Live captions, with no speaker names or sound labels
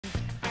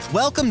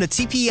Welcome to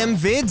TPM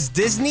Vid's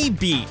Disney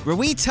Beat, where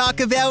we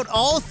talk about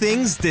all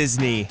things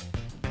Disney.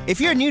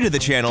 If you're new to the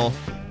channel,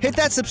 hit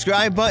that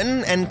subscribe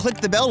button and click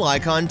the bell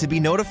icon to be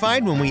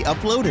notified when we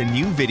upload a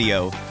new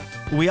video.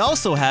 We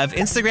also have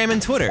Instagram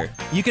and Twitter.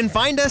 You can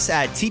find us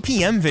at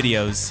TPM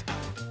Videos.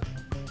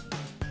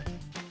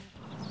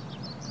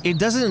 It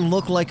doesn't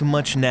look like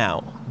much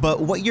now,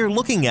 but what you're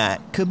looking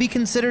at could be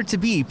considered to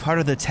be part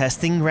of the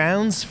testing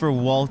grounds for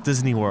Walt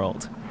Disney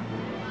World.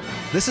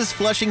 This is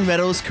Flushing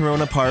Meadows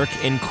Corona Park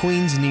in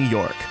Queens, New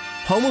York,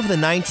 home of the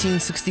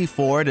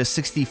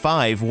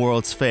 1964-65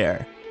 World's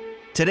Fair.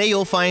 Today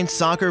you'll find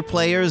soccer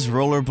players,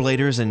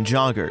 rollerbladers, and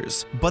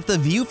joggers, but the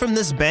view from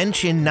this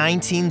bench in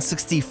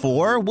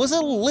 1964 was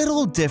a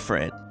little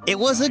different. It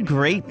was a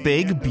great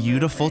big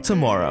beautiful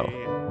tomorrow.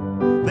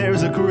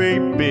 There's a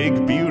great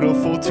big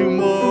beautiful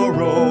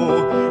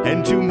tomorrow,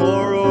 and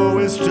tomorrow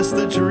is just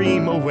a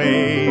dream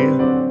away.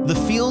 The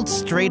field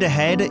straight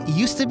ahead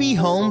used to be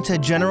home to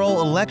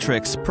General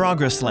Electric's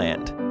Progress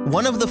Land,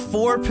 one of the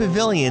 4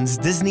 pavilions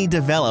Disney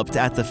developed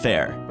at the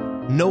fair.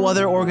 No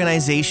other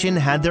organization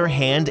had their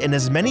hand in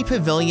as many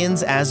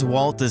pavilions as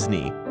Walt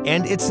Disney,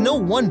 and it's no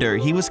wonder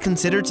he was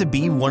considered to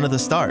be one of the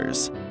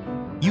stars.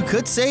 You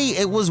could say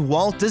it was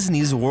Walt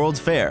Disney's World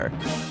Fair.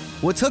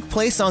 What took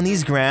place on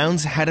these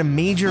grounds had a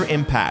major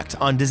impact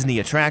on Disney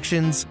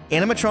attractions,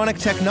 animatronic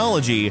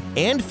technology,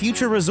 and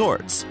future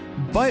resorts.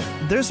 But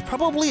there's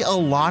probably a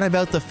lot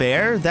about the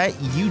fair that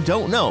you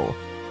don't know.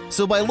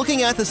 So by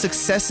looking at the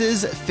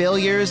successes,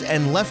 failures,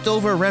 and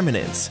leftover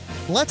remnants,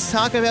 let's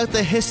talk about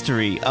the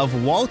history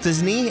of Walt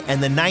Disney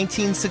and the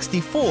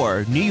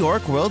 1964 New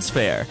York World's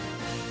Fair.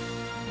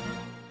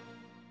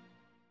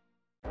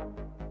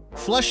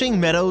 Flushing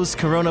Meadows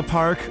Corona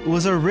Park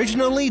was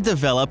originally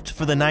developed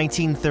for the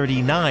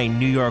 1939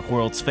 New York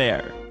World's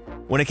Fair.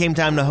 When it came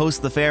time to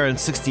host the fair in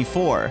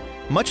 '64,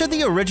 much of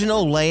the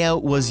original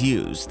layout was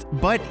used,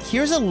 but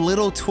here's a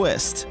little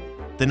twist.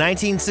 The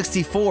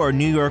 1964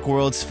 New York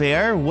World's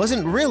Fair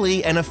wasn't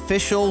really an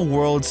official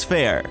World's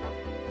Fair.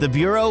 The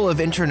Bureau of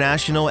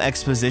International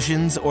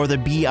Expositions, or the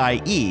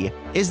BIE,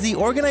 is the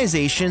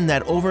organization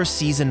that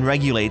oversees and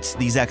regulates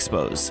these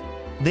expos.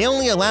 They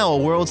only allow a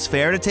World's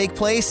Fair to take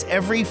place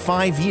every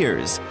 5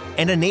 years,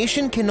 and a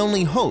nation can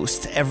only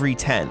host every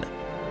 10.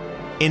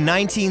 In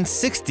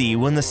 1960,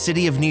 when the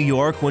city of New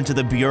York went to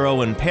the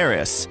Bureau in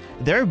Paris,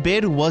 their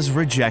bid was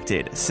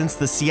rejected since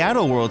the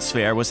Seattle World's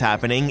Fair was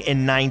happening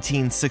in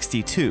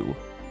 1962.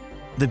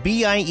 The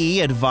BIE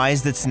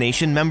advised its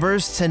nation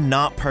members to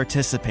not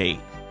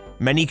participate.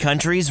 Many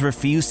countries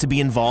refused to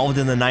be involved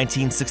in the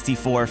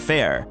 1964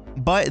 fair,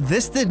 but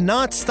this did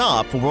not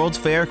stop World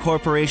Fair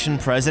Corporation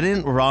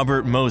President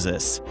Robert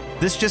Moses.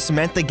 This just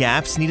meant the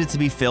gaps needed to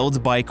be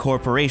filled by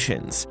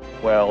corporations.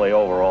 Well, the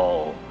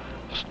overall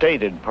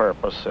stated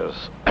purpose is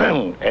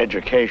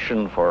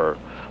education for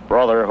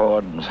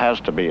brotherhood. It has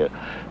to be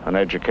an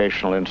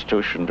educational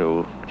institution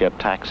to get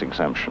tax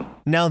exemption.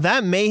 Now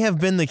that may have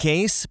been the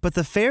case, but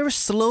the fair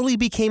slowly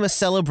became a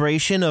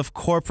celebration of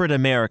corporate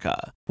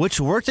America, which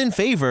worked in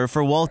favor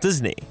for Walt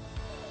Disney.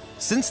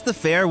 Since the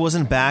fair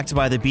wasn't backed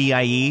by the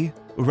BIE,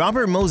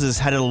 Robert Moses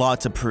had a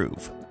lot to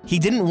prove. He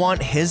didn't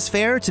want his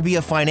fair to be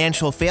a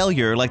financial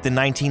failure like the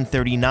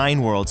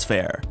 1939 World's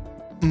Fair.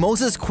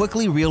 Moses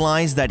quickly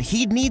realized that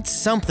he'd need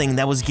something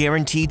that was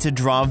guaranteed to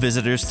draw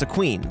visitors to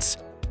Queens.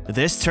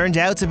 This turned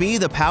out to be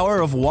the power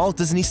of Walt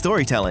Disney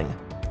storytelling.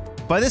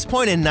 By this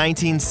point in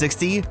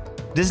 1960,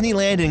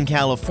 Disneyland in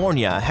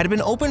California had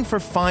been open for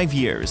 5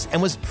 years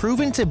and was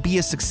proven to be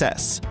a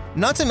success.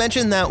 Not to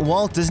mention that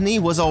Walt Disney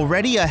was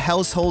already a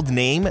household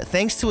name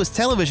thanks to his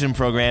television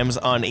programs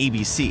on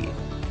ABC.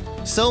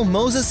 So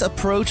Moses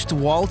approached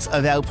Walt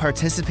about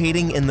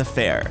participating in the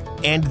fair,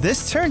 and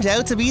this turned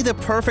out to be the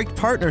perfect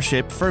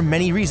partnership for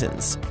many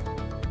reasons.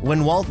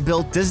 When Walt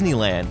built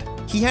Disneyland,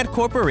 he had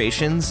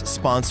corporations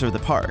sponsor the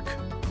park.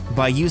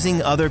 By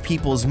using other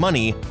people's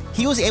money,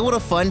 he was able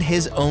to fund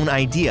his own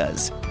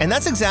ideas, and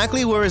that's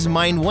exactly where his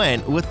mind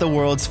went with the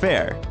World's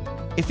Fair.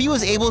 If he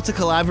was able to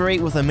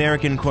collaborate with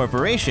American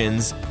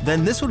corporations,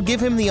 then this would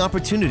give him the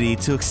opportunity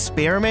to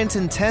experiment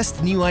and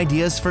test new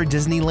ideas for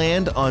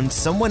Disneyland on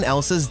someone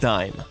else's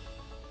dime.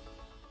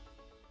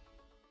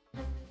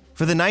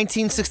 For the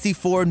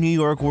 1964 New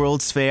York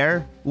World's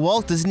Fair,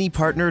 Walt Disney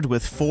partnered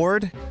with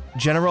Ford,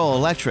 General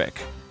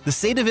Electric, the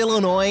state of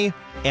Illinois,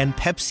 and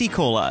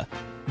Pepsi-Cola.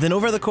 Then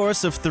over the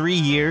course of 3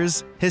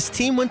 years, his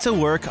team went to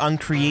work on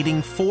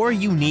creating 4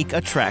 unique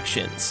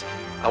attractions.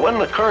 When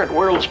the current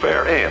World's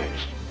Fair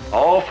ends,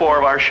 all 4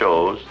 of our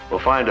shows will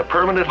find a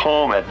permanent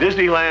home at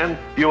Disneyland,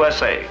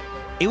 USA.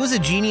 It was a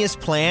genius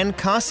plan,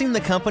 costing the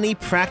company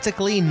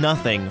practically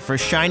nothing for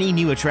shiny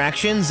new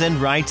attractions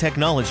and ride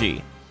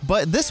technology.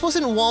 But this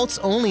wasn't Walt's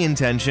only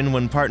intention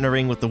when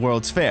partnering with the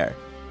World's Fair.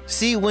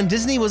 See, when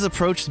Disney was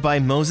approached by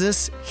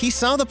Moses, he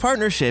saw the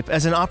partnership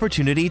as an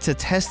opportunity to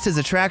test his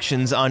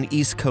attractions on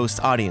East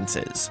Coast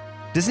audiences.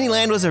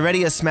 Disneyland was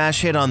already a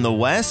smash hit on the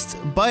West,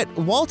 but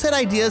Walt had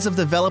ideas of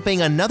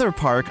developing another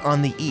park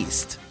on the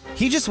East.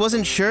 He just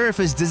wasn't sure if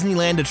his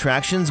Disneyland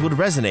attractions would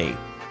resonate.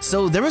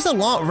 So there was a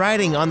lot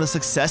riding on the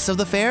success of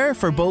the fair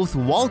for both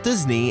Walt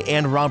Disney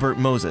and Robert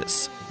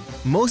Moses.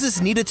 Moses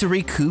needed to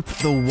recoup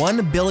the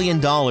 $1 billion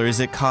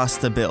it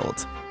cost to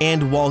build,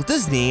 and Walt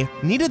Disney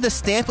needed the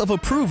stamp of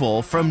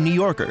approval from New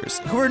Yorkers,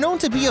 who were known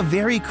to be a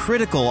very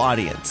critical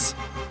audience.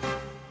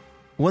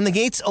 When the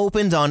gates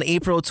opened on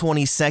April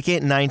 22,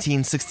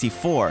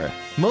 1964,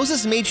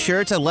 Moses made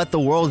sure to let the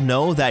world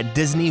know that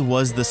Disney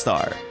was the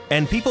star,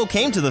 and people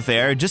came to the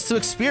fair just to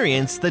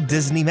experience the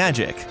Disney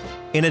magic.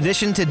 In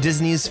addition to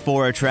Disney's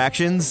 4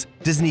 attractions,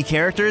 Disney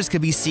characters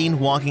could be seen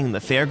walking the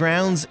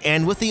fairgrounds,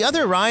 and with the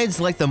other rides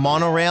like the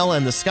monorail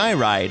and the Sky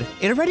Ride,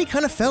 it already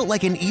kind of felt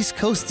like an East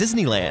Coast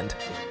Disneyland.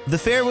 The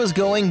fair was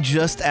going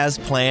just as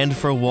planned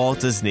for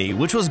Walt Disney,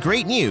 which was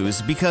great news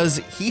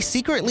because he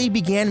secretly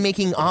began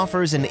making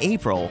offers in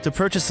April to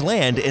purchase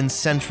land in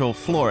Central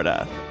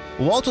Florida.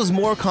 Walt was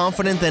more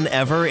confident than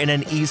ever in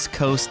an East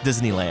Coast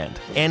Disneyland,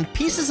 and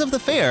pieces of the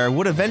fair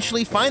would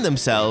eventually find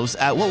themselves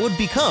at what would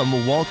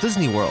become Walt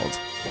Disney World.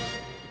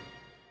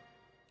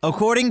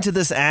 According to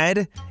this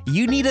ad,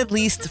 you need at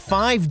least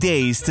 5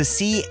 days to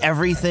see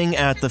everything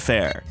at the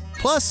fair,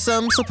 plus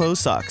some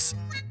supposed sucks.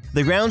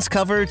 The grounds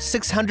covered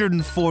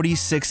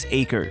 646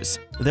 acres.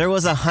 There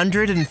was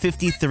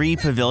 153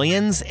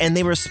 pavilions, and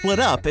they were split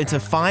up into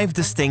 5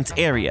 distinct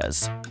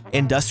areas: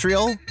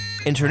 industrial,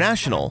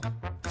 international,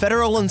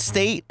 federal and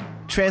state,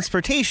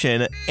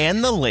 transportation,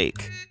 and the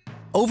lake.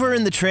 Over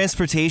in the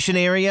transportation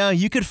area,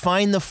 you could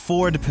find the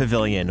Ford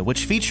Pavilion,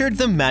 which featured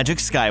the Magic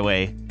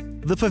Skyway.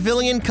 The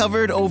pavilion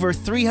covered over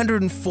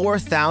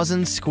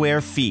 304,000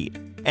 square feet,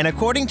 and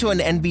according to an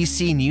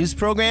NBC News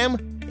program,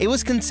 it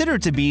was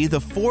considered to be the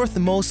 4th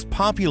most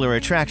popular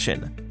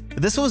attraction.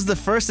 This was the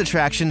first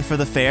attraction for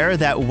the fair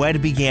that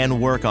WED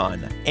began work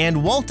on,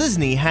 and Walt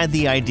Disney had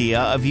the idea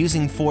of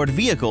using Ford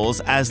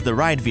vehicles as the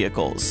ride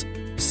vehicles.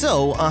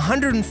 So,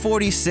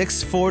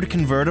 146 Ford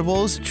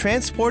convertibles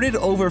transported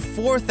over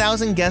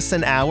 4,000 guests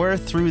an hour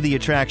through the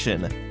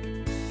attraction.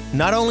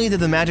 Not only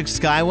did the Magic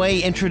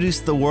Skyway introduce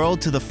the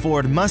world to the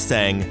Ford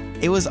Mustang,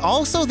 it was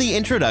also the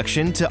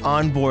introduction to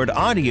onboard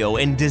audio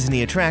in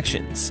Disney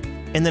attractions.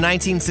 In the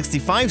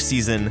 1965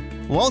 season,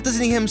 Walt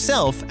Disney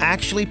himself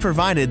actually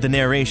provided the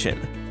narration.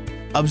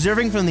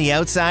 Observing from the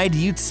outside,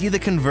 you'd see the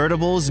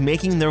convertibles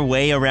making their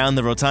way around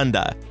the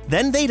rotunda.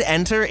 Then they'd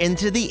enter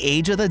into the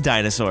age of the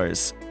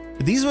dinosaurs.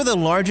 These were the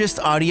largest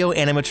audio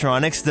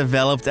animatronics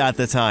developed at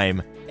the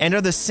time, and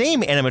are the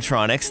same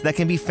animatronics that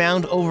can be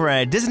found over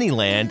at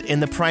Disneyland in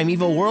the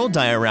Primeval World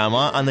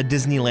diorama on the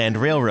Disneyland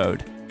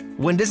Railroad.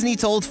 When Disney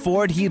told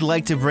Ford he'd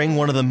like to bring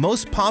one of the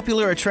most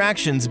popular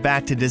attractions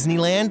back to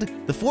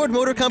Disneyland, the Ford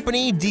Motor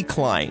Company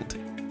declined.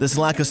 This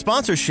lack of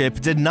sponsorship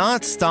did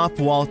not stop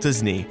Walt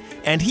Disney,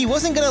 and he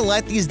wasn't going to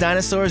let these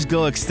dinosaurs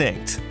go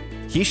extinct.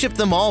 He shipped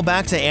them all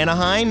back to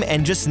Anaheim,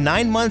 and just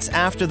 9 months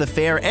after the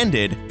fair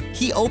ended,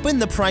 he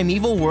opened the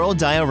Primeval World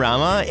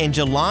diorama in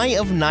July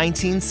of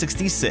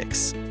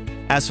 1966.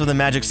 As for the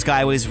Magic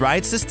Skyway's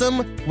ride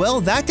system,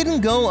 well, that didn't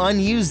go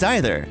unused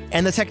either,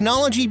 and the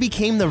technology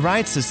became the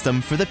ride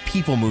system for the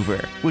People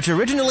Mover, which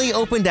originally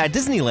opened at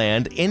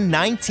Disneyland in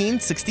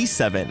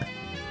 1967.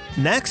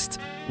 Next,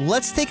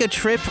 let's take a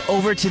trip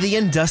over to the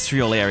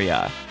industrial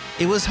area.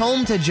 It was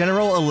home to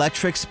General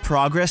Electric's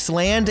Progress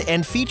Land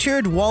and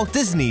featured Walt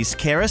Disney's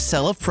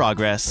Carousel of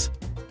Progress.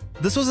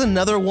 This was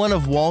another one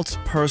of Walt's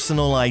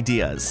personal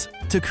ideas,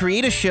 to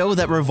create a show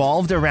that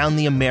revolved around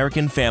the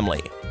American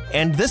family.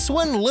 And this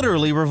one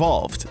literally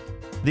revolved.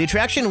 The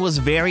attraction was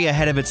very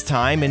ahead of its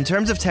time in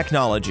terms of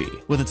technology,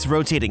 with its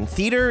rotating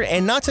theater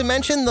and not to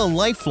mention the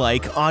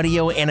lifelike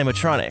audio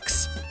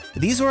animatronics.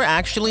 These were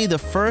actually the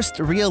first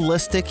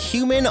realistic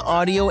human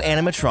audio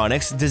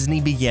animatronics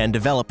Disney began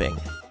developing.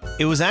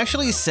 It was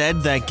actually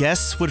said that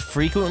guests would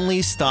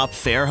frequently stop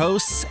fair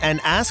hosts and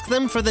ask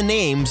them for the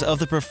names of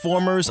the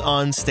performers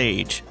on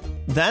stage.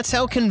 That's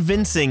how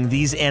convincing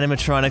these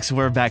animatronics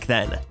were back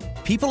then.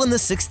 People in the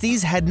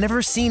 60s had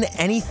never seen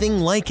anything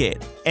like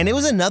it, and it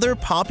was another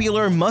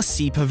popular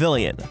must-see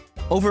pavilion.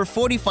 Over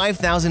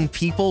 45,000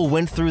 people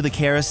went through the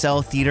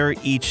Carousel Theater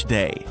each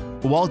day.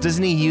 Walt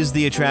Disney used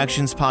the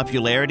attraction's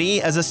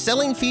popularity as a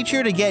selling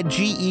feature to get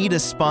GE to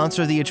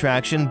sponsor the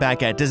attraction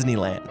back at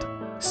Disneyland.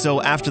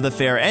 So after the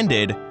fair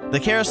ended, the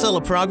Carousel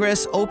of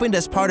Progress opened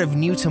as part of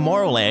New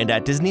Tomorrowland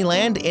at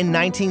Disneyland in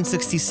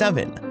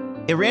 1967.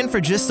 It ran for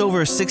just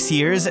over 6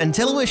 years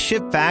until it was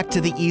shipped back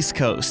to the East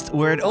Coast,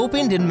 where it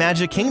opened in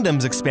Magic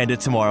Kingdom's expanded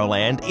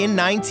Tomorrowland in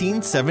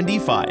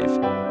 1975.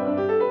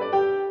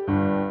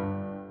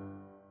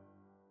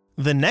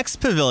 The next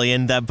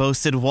pavilion that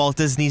boasted Walt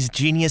Disney's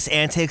genius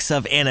antics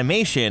of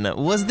animation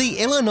was the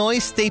Illinois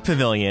State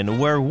Pavilion,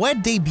 where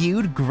WED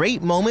debuted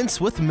Great Moments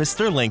with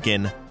Mr.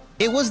 Lincoln.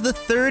 It was the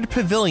 3rd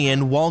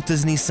pavilion Walt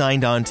Disney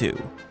signed on to.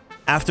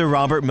 After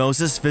Robert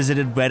Moses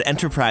visited WED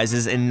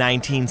Enterprises in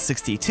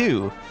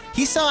 1962,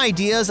 he saw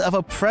ideas of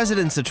a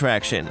President's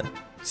attraction.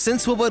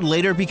 Since what would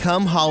later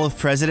become Hall of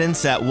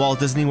Presidents at Walt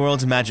Disney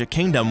World's Magic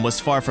Kingdom was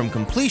far from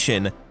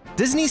completion,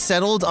 Disney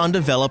settled on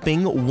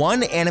developing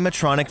one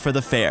animatronic for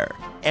the fair,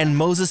 and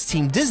Moses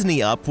teamed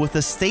Disney up with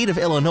the state of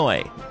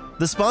Illinois.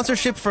 The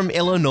sponsorship from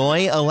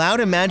Illinois allowed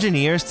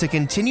Imagineers to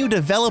continue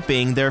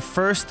developing their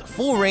first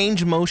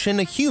full-range motion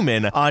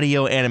human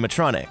audio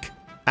animatronic.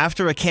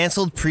 After a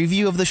canceled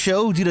preview of the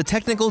show due to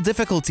technical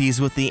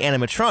difficulties with the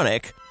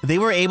animatronic, they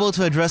were able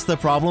to address the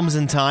problems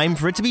in time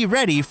for it to be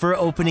ready for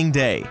opening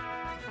day.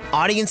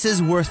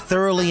 Audiences were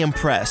thoroughly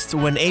impressed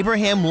when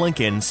Abraham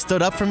Lincoln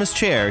stood up from his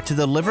chair to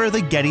deliver the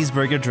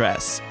Gettysburg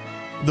Address.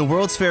 The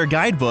World's Fair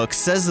Guidebook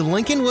says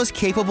Lincoln was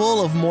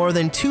capable of more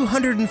than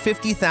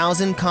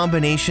 250,000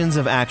 combinations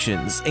of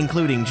actions,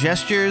 including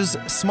gestures,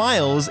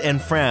 smiles,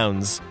 and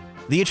frowns.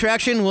 The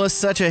attraction was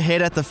such a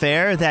hit at the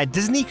fair that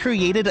Disney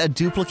created a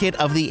duplicate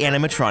of the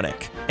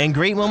animatronic, and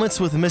Great Moments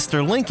with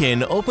Mr.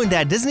 Lincoln opened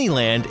at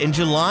Disneyland in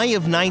July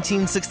of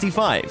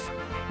 1965.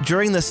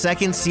 During the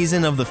second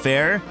season of the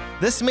fair,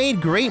 this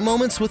made Great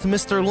Moments with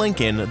Mr.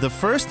 Lincoln the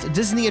first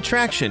Disney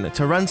attraction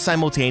to run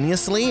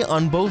simultaneously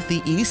on both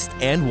the East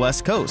and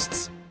West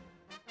Coasts.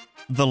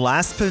 The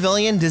last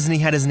pavilion Disney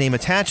had his name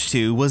attached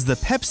to was the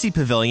Pepsi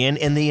Pavilion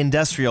in the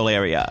industrial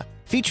area,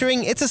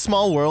 featuring It's a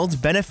Small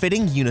World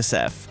benefiting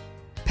UNICEF.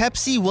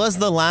 Pepsi was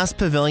the last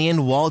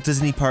pavilion Walt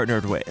Disney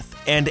partnered with,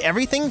 and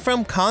everything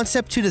from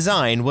concept to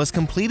design was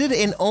completed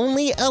in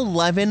only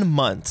 11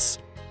 months.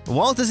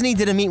 Walt Disney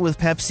didn't meet with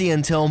Pepsi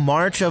until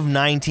March of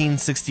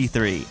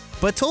 1963,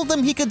 but told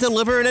them he could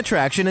deliver an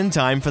attraction in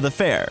time for the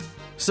fair.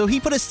 So he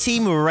put his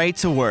team right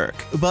to work,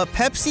 but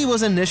Pepsi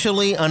was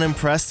initially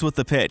unimpressed with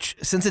the pitch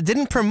since it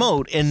didn't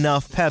promote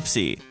enough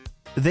Pepsi.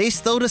 They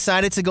still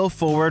decided to go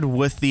forward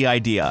with the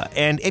idea,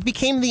 and it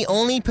became the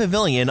only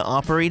pavilion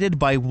operated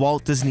by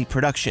Walt Disney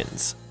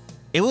Productions.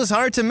 It was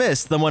hard to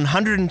miss the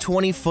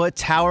 120-foot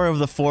Tower of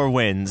the Four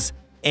Winds,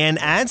 and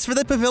ads for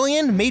the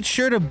pavilion made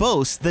sure to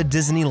boast the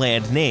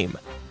Disneyland name.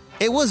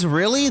 It was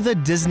really the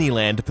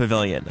Disneyland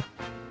Pavilion.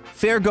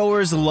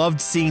 Fairgoers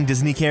loved seeing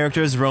Disney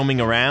characters roaming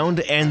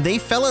around, and they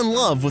fell in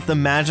love with the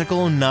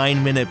magical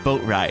 9-minute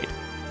boat ride.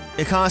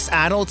 It cost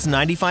adults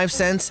 95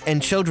 cents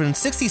and children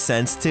 60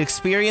 cents to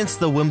experience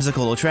the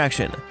whimsical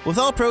attraction, with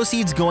all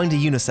proceeds going to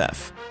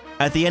UNICEF.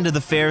 At the end of the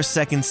fair's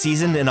second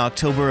season in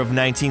October of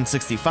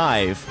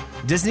 1965,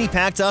 Disney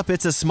packed up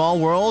It's a Small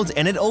World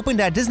and it opened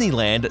at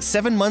Disneyland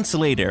 7 months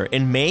later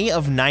in May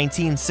of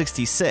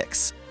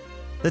 1966.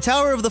 The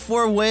Tower of the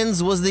Four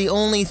Winds was the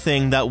only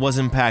thing that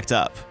wasn't packed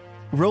up.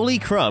 Rolly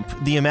Crump,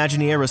 the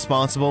Imagineer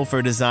responsible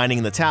for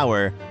designing the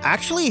tower,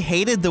 actually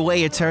hated the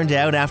way it turned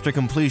out after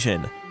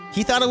completion.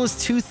 He thought it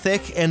was too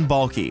thick and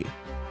bulky.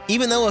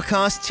 Even though it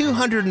cost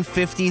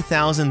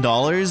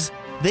 $250,000,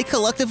 they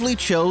collectively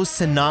chose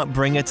to not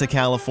bring it to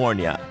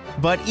California.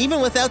 But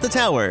even without the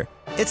tower,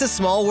 It's a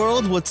Small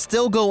World would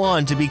still go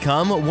on to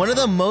become one of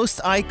the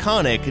most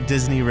iconic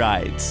Disney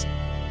rides.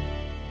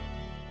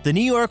 The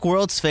New York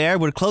World's Fair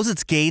would close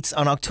its gates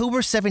on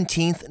October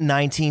 17,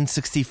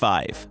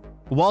 1965.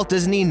 Walt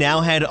Disney now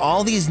had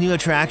all these new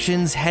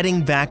attractions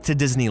heading back to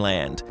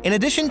Disneyland, in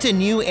addition to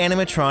new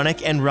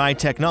animatronic and ride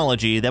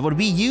technology that would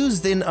be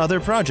used in other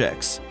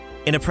projects.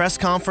 In a press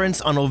conference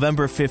on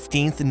November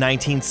 15,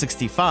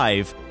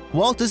 1965,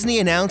 Walt Disney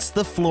announced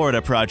the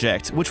Florida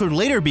Project, which would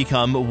later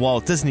become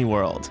Walt Disney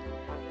World.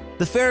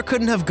 The fair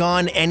couldn't have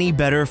gone any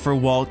better for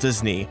Walt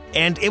Disney,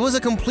 and it was a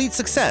complete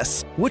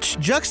success, which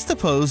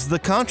juxtaposed the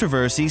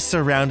controversy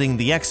surrounding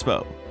the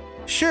expo.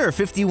 Sure,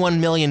 51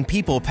 million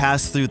people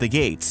passed through the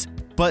gates,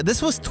 but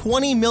this was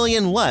 20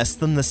 million less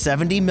than the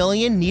 70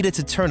 million needed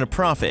to turn a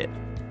profit.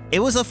 It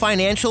was a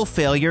financial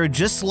failure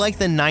just like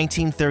the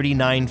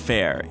 1939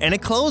 fair, and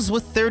it closed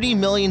with $30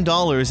 million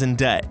in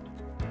debt.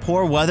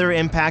 Poor weather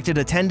impacted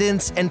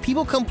attendance, and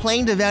people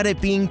complained about it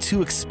being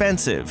too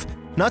expensive,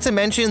 not to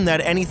mention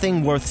that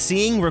anything worth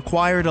seeing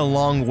required a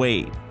long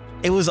wait.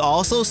 It was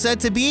also said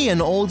to be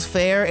an old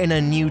fair in a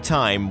new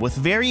time, with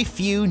very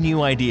few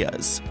new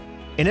ideas.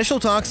 Initial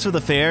talks for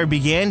the fair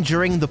began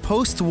during the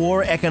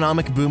post-war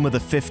economic boom of the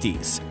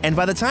 50s, and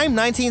by the time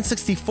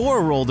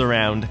 1964 rolled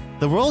around,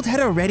 the world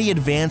had already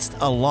advanced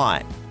a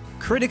lot.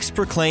 Critics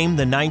proclaimed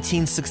the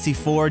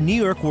 1964 New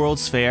York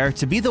World's Fair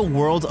to be the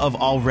world of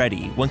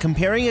already when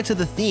comparing it to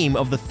the theme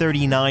of the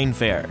 39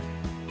 fair.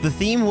 The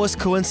theme was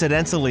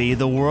coincidentally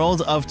the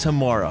world of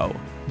tomorrow,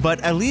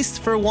 but at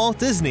least for Walt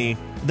Disney,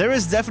 there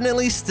is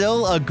definitely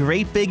still a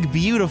great big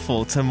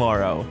beautiful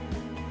tomorrow.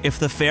 If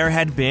the fair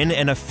had been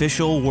an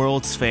official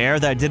World's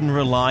Fair that didn't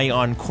rely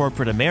on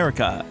corporate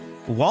America,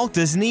 Walt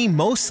Disney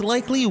most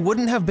likely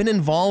wouldn't have been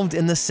involved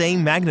in the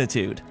same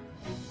magnitude.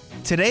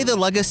 Today, the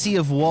legacy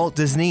of Walt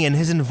Disney and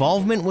his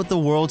involvement with the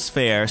World's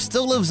Fair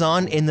still lives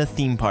on in the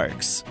theme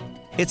parks.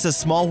 It's a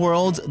Small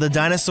World, the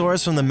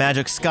dinosaurs from the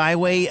Magic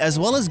Skyway, as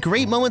well as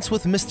Great Moments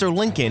with Mr.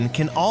 Lincoln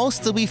can all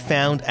still be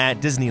found at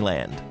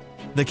Disneyland.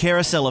 The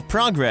Carousel of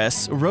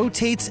Progress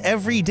rotates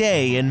every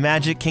day in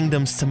Magic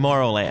Kingdom's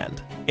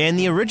Tomorrowland, and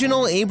the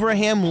original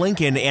Abraham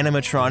Lincoln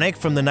animatronic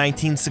from the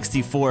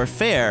 1964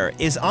 fair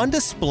is on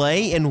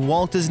display in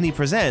Walt Disney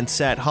Presents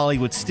at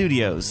Hollywood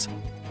Studios.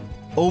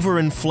 Over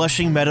in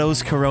Flushing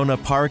Meadows Corona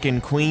Park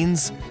in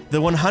Queens, the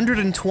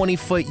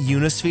 120-foot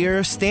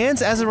Unisphere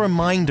stands as a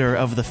reminder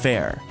of the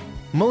fair.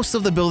 Most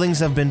of the buildings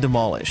have been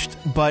demolished,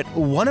 but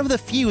one of the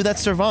few that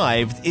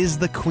survived is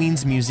the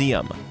Queen's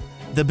Museum.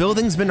 The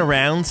building's been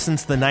around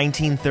since the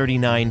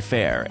 1939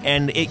 fair,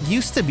 and it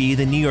used to be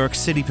the New York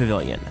City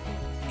Pavilion.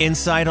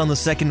 Inside on the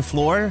second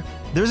floor,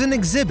 there's an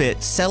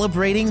exhibit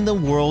celebrating the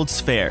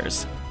world's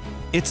fairs.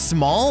 It's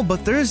small,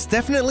 but there's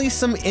definitely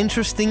some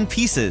interesting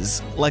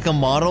pieces, like a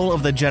model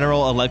of the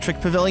General Electric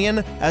Pavilion,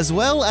 as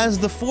well as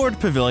the Ford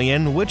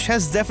Pavilion, which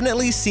has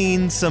definitely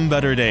seen some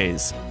better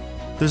days.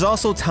 There's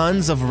also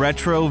tons of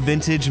retro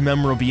vintage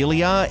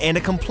memorabilia and a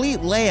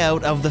complete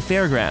layout of the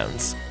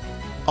fairgrounds.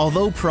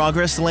 Although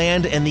Progress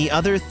Land and the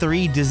other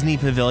 3 Disney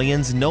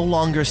pavilions no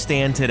longer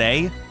stand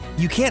today,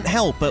 you can't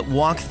help but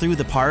walk through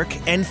the park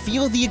and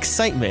feel the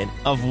excitement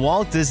of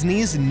Walt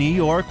Disney's New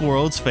York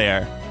World's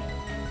Fair.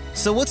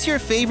 So what's your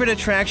favorite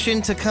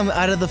attraction to come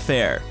out of the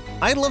fair?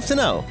 I'd love to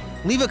know.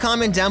 Leave a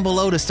comment down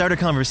below to start a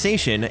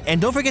conversation,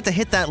 and don't forget to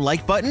hit that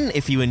like button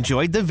if you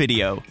enjoyed the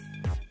video.